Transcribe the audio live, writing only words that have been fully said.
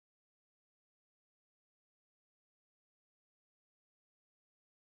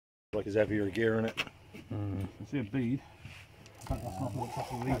Like there's heavier gear in it. I see a bead. That's not what's up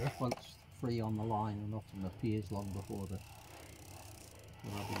the leader. Well, it's free on the line and often appears long before the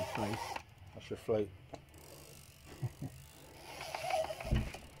rubbing trace. That's your float.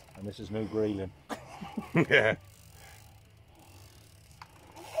 And this is no grayling. Yeah.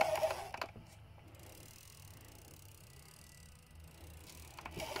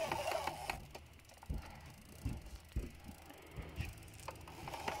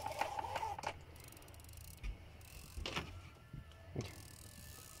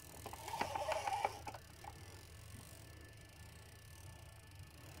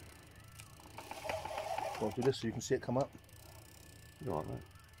 I'll do this so you can see it come up. You like that?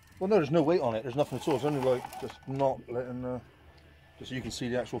 Well, no, there's no weight on it. There's nothing at all. It's only like just not letting, just so you can see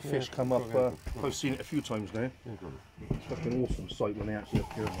the actual fish come up. I've seen it a few times now. It's fucking an awesome sight when they actually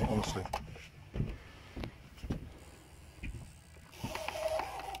appear, mate, honestly.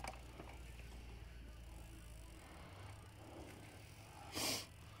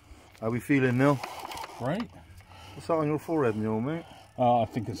 How are we feeling, Neil? Great. What's that on your forehead, Neil, mate? I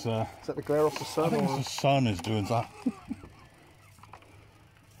think it's Is that the glare off the sun? I think it's the sun is doing that.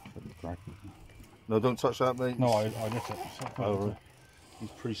 No, don't touch that, mate. No, I lit it. Oh, right. He's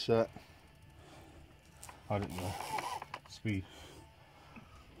preset. I didn't know. Speed.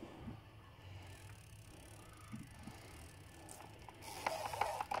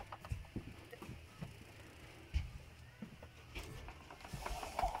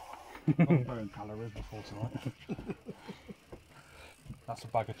 I'm burning calories before tonight. That's a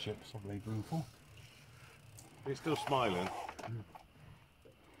bag of chips I've made room for. He's still smiling.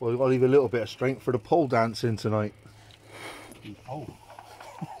 Well, we've got to leave a little bit of strength for the pole dancing tonight. Oh.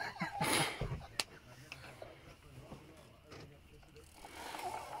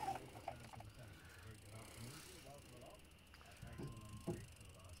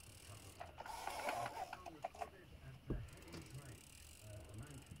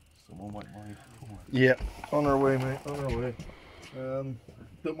 Someone went my Yeah, on our way, mate, on our way.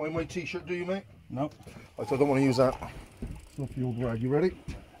 Don't mind my t-shirt, do you, mate? No. I don't want to use that. It's not the old rag. You ready?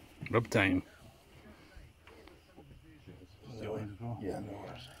 Rub time. Yeah, no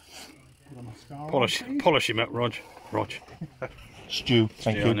Polish him up, Rog. Stu,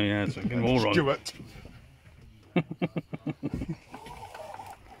 thank Yeah, you. I know, yeah, so get them all right. Stuart. That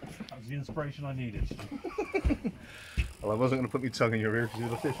was the inspiration I needed. Well, I wasn't going to put my tongue in your ear because if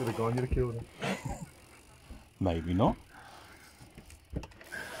the fish would have gone, you'd have killed him. Maybe not.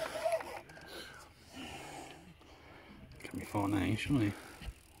 Can be fine now, shouldn't he?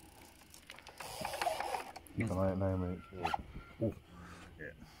 Keep an eye out now, mate. Oh, yeah.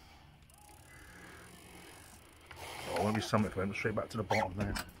 Oh, I won't be summit for him. Straight back to the bottom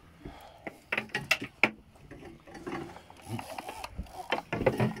there.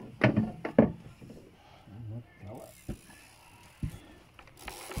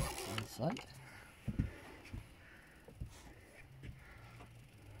 Sight.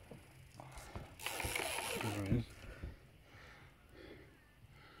 There it is.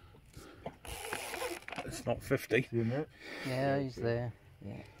 It's not 50. You in there? Yeah, he's there.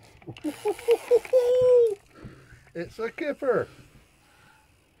 Yeah. It's a kipper.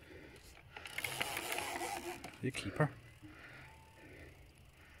 You keeper.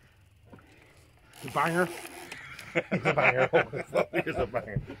 The banger. It's a banger. It's a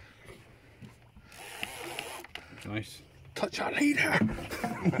banger. Nice. Touch our leader.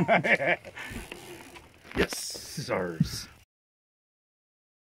 Yes, sirs.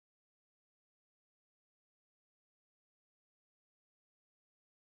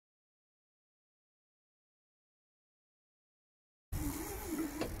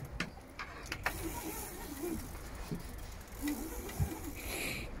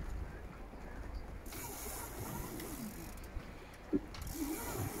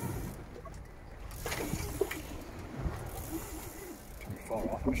 Fall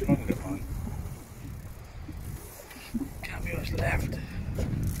off. I'm sure I'm going to get mine. Cameo's left.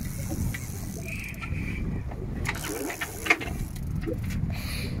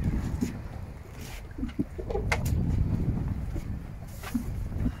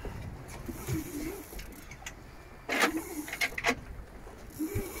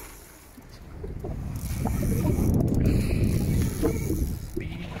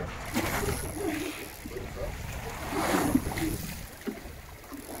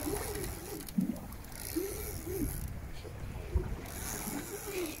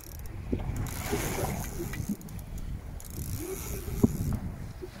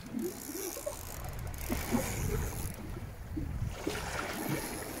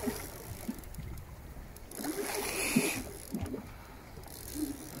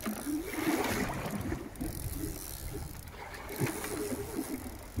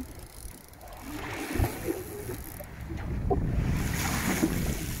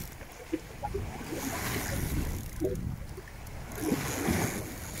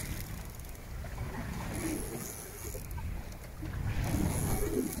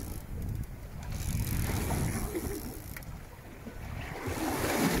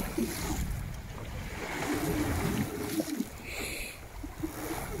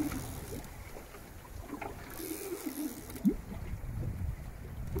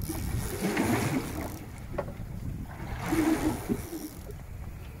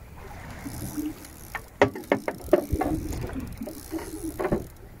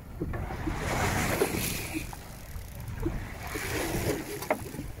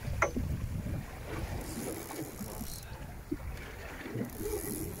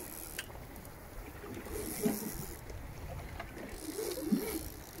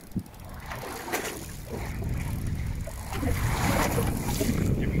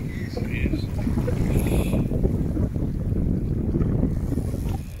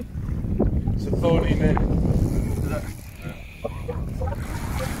 thought he did.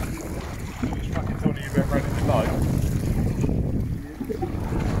 He's fucking thought he went round in the light.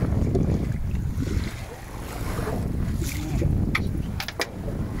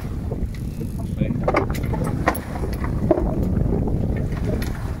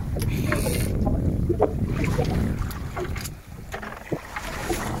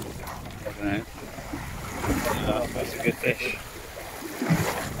 That's a good fish.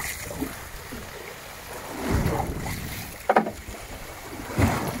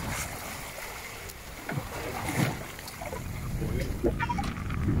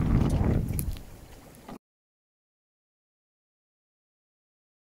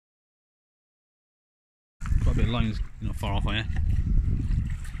 Got a bit of lines not far off, are you?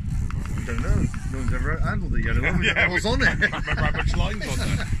 I don't know. No one's ever handled the yellow one. Yeah, what's on it? I remember how much line's on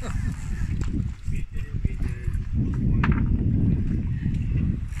there.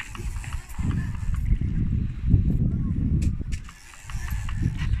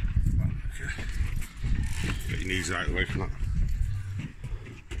 Get your knees out of the way from that.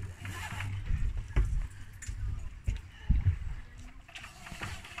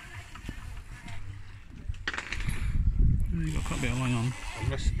 You've got quite a bit of line on. I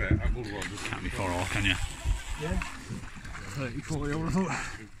must spare. I will run. Can't be far off, can you? Yeah. 30, 40, I would have thought.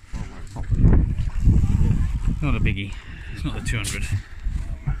 Not a biggie. It's not a 200.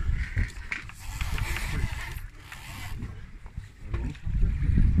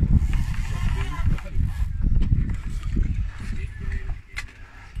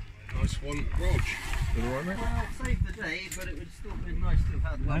 Nice one, Rog. You all right, mate? Well, save the day, but it would still be nice to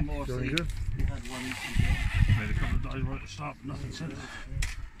have had one more. Very See, good. we had one each again. Made a couple of dives right at the start, but nothing since. That's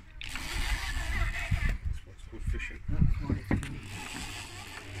what's called fishing. That's why it's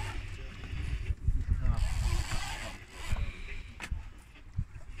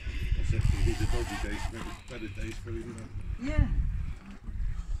That's it. These are dodgy days, maybe better days for you, isn't it? yeah.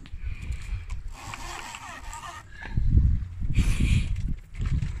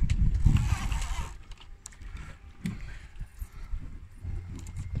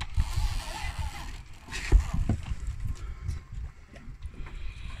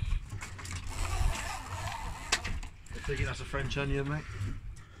 I think that's a French onion, mate.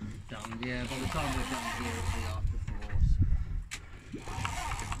 Done, yeah. By the time we're done here, it'll be after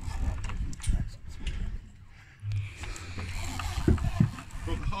 4.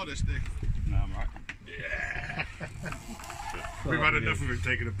 Got the hardest stick. No, I'm right. Yeah. We've had enough of him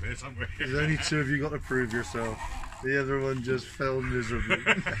taking a piss, haven't we? There's only two of you got to prove yourself. The other one just fell miserably.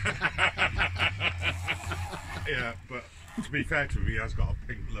 Yeah, but to be fair to him, he has got a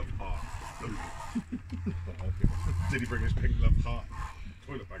pink love heart. Did he bring his pink love heart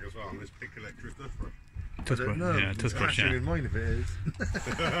toilet bag as well and this pink electric stuff for him? I don't know. Yeah, It's toothbrush, catching yeah. in mine if it is.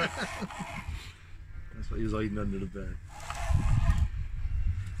 That's what he was hiding under the bed.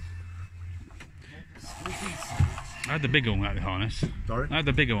 I had the bigger one without the harness. Sorry? I had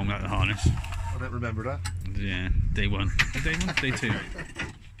the bigger one without the harness. I don't remember that. Yeah, day one. Day one? Day two.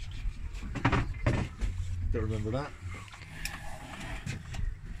 Don't remember that.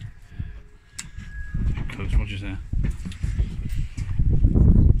 Close Rogers there.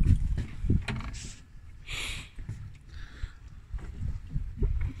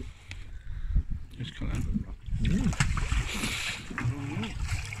 Just cut that.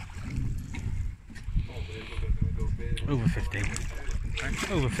 Over 50.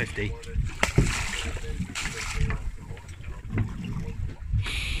 Over 50.